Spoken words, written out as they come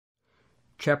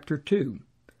Chapter 2.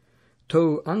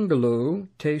 To angelo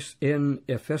tes in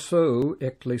Epheso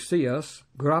ecclesias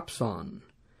grapson.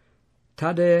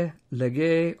 Tade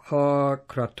lege ha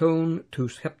kraton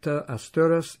tus hepta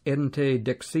asteras ente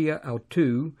dexia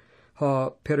autu, ha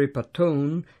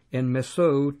peripaton en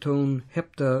meso ton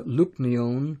hepta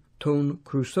lupnion ton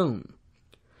cruson.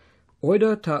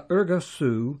 Oida ta erga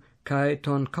su, kai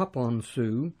ton kapon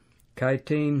su, kai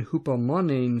ten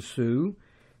hupomonen su,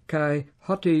 kai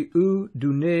hoti u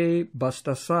dune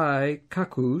bastasai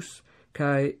kakus,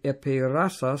 kai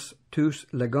eperasas tus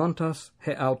legontas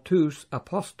he autus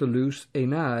apostolus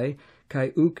enai, kai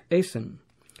uk esen,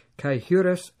 kai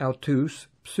hures autus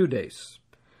pseudes,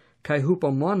 kai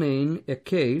hupomonen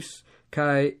ekes,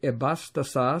 kai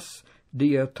ebastasas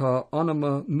dia ta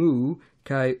onoma mu,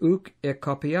 kai uk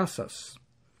ekopiasas.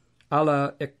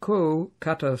 Ala eko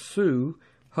kata su,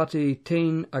 hoti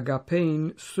ten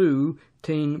agapein su,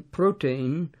 ten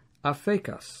protein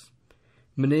afekas.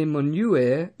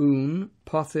 Mnemonue un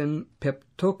pothen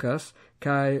peptokas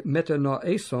kai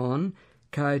metanoeson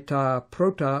kai ta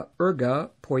prota erga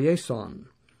poieson.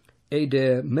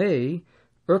 Ede me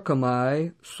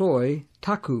erkamai soi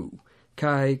taku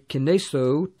kai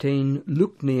kineso ten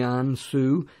luknian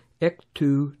su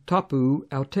ektu tapu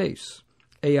autes.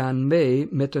 Ean me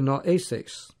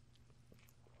metanoeses.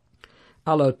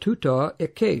 Ala tuta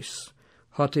ekes.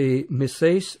 Hoti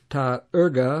mises ta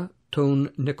erga ton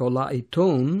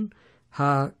Nicolaiton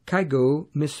ha kaigo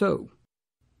miso.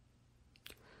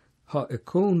 Ha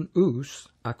ekon us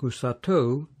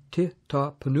accusato te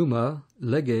ta pneuma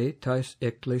lege tais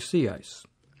ecclesiais.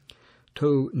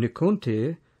 To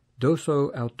Niconte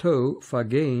doso auto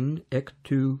phagein ec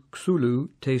tu xulu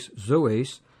tes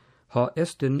zoes ha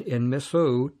estin en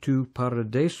meso tu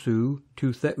paradesu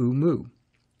tu theu mu.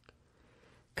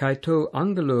 Kai to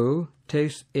angelo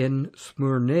tes in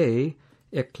Smyrne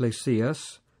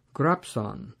ecclesias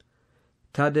grapson.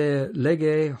 Tade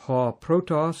lege ha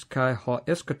protos kai ha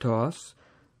eschatos,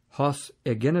 hos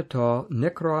egeneto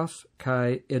nekros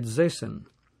kai edzesen.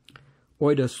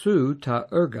 Oida su ta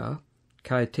erga,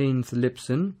 kai ten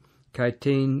thlipsen, kai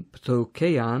ten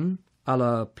ptokean,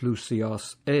 ala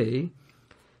plusios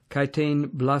kai ten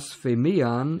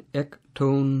blasphemian ec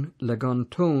ton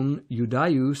legonton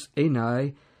Judaius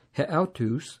enai he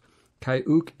autus, kai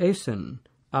uk esen,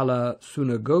 ala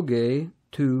synagoge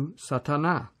tu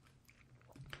satana.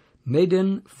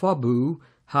 Meden phobu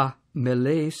ha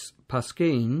meles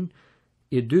paskein,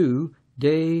 idu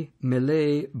de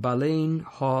mele balein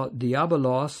ha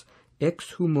diabolos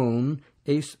ex humon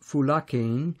es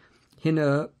fulakein,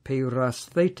 hina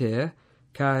perasthete,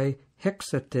 kai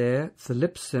hexete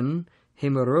thlipsen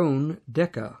hemeron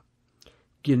deca.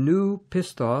 Genu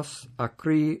pistos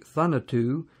acri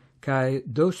thanatu, kai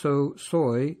doso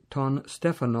soi ton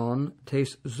Stephanon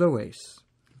tes zoes.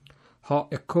 Ha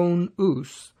ekon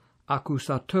us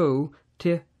accusato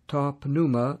te ta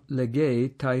pneuma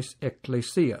lege tais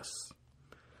ecclesias.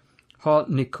 Ha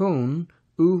Nikon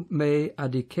u me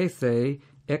adicethe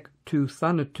ec tu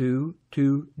thanatu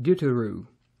tu diteru.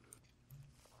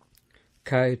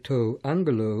 Kai to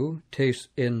angelo tes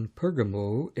in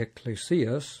Pergamo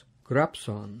ecclesias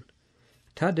grapson.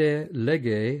 Tade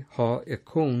lege ha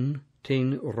ekon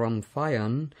ten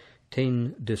Romphian,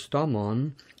 ten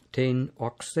distomon, ten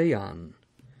oxean.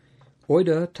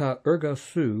 Oida ta erga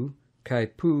su, kai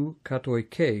pu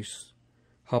katoikes,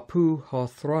 ha pu ha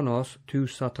thronos tu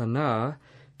satana,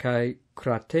 kai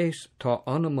krates ta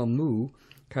anima mu,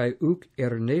 kai uk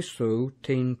erneso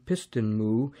ten pistin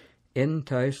mu,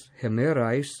 entais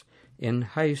hemerais, en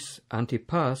hais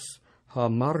antipas, ha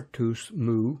martus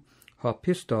mu, ha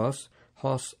pistos,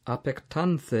 hos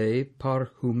apectanthe par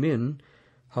humin,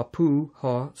 ha pu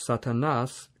ha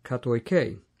satanas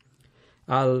katoike.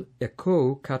 Al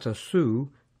eko katasu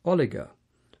oliga,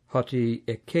 hoti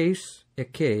ekes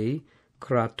eke,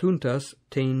 kratuntas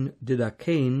ten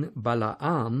didakein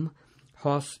Balaam,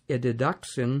 hos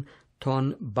edidaxin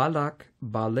ton Balak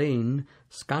balein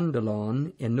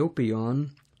scandalon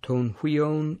enopion ton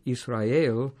huion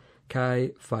Israel,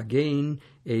 kai phagein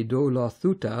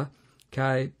edolathuta,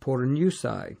 kai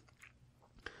porniusai.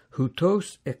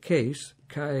 Hutos ekes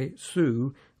kai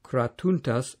su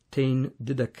kratuntas ten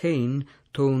didakein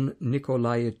ton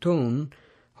Nicolaeton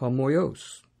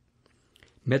homoios.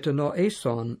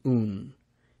 Metanoeson un,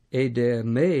 ede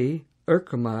me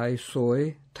erkamai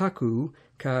soi taku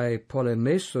kai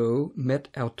polemeso met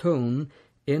auton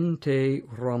ente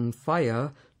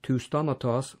Romphia tu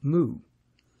stomatos mu.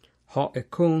 Ha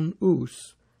ekon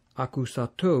us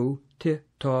accusato te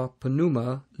ta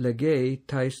pneuma lege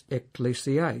tais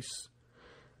ecclesiais.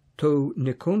 To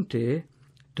Niconte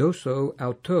doso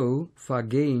auto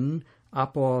phagein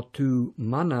apo tu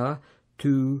mana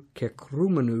tu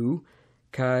kekrumenu,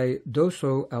 kai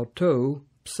doso auto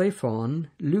psephon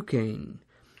lukein,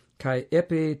 kai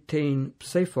epi tein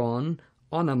psephon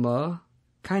onama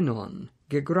kainon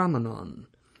gegramenon,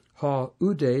 ha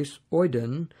udes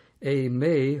oiden e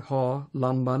me ha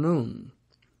lambanon.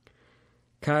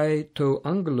 Kai to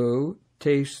angelo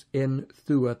tes in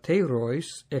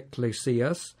thuaterois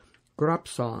ecclesias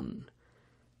grapson,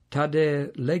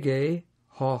 tade lege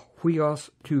ha huios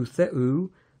tu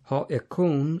theu, ha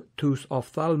ekon tus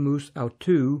ophthalmus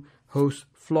autu hos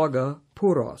phloga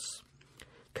puros,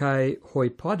 kai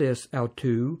hoipodes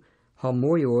autu ha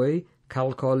moioi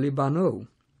calco libano.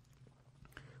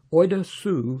 Oida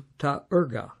su ta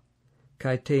erga,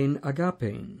 kai tein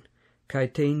agapein, kai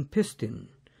tein pistin,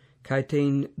 kai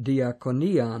tein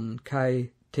diakonian,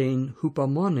 kai tein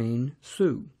hupamonein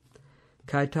su,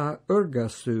 kai ta erga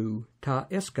su ta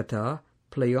escata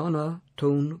pleona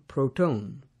ton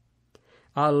proton.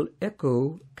 Al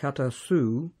echo kata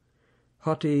su,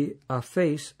 hoti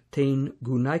aphes tein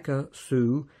gunaika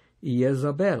su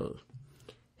Iezabel,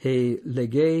 he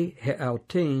lege he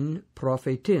autein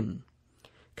prophetin,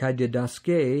 kai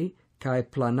didaske kai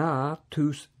plana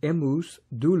tus emus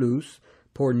dulus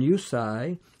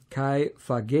porniusai kai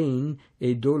phagein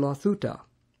e dolathuta,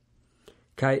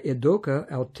 kai edoka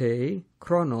aute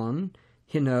chronon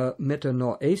hina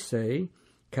metanoese,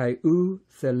 kai u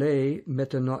thele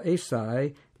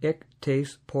metanoesai ek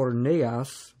tes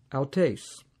porneas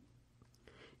autes.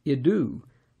 Idu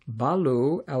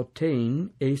balo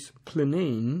autein eis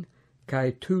clinein,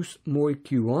 kai tus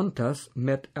moicuontas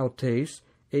met autes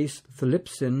eis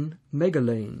thlipsin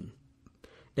megalein,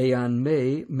 ean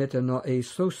me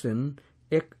metanoesosin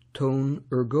ek ton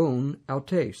ergon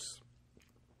autes.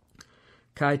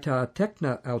 Kai ta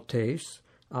techna autes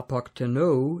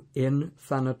apokteno in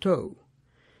thanato,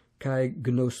 kai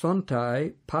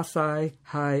gnosontai passai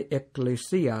hai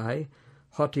ecclesiae,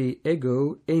 hoti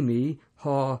ego emi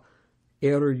ha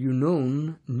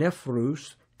eunon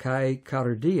nephrus kai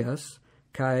cardias,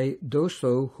 kai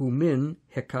doso humin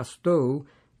hekasto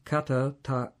kata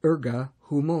ta erga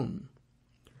humon.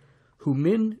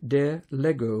 Humin de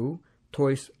lego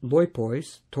tois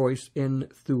loipois tois in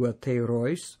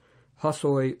thuaterois,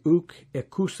 hosoi uk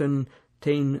ekusen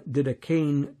tein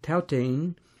didakein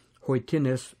tautein,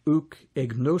 hoitinis uk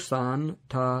egnosan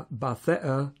ta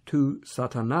bathea tu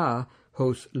satana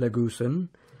hos legusen,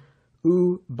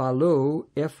 u balo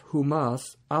ef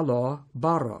humas alo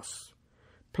baros,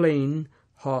 plain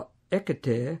ha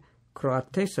ekete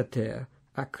kratesate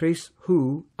akris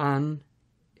hu an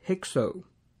hexo.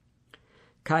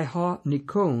 Kai ha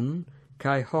nikon,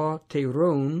 kai ha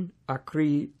teron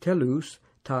akri telus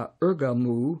ta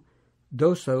ergamu,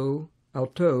 doso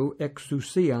auto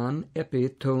exousian epi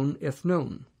ton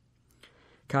ethnon.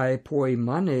 Kai poi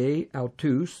mane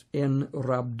autus en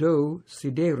rabdo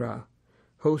sidera,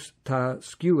 hos ta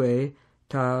skue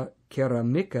ta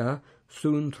keramica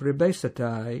sun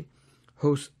tribesatai,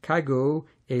 hos kaigo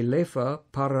elefa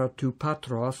para tu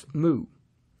patros mu.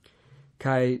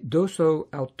 Kai doso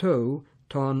auto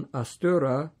ton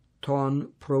astura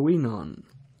ton proinon,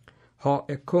 ha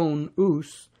ekon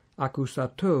us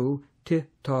accusato ti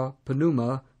ta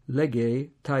pneuma lege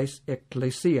tais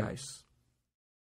ecclesiais.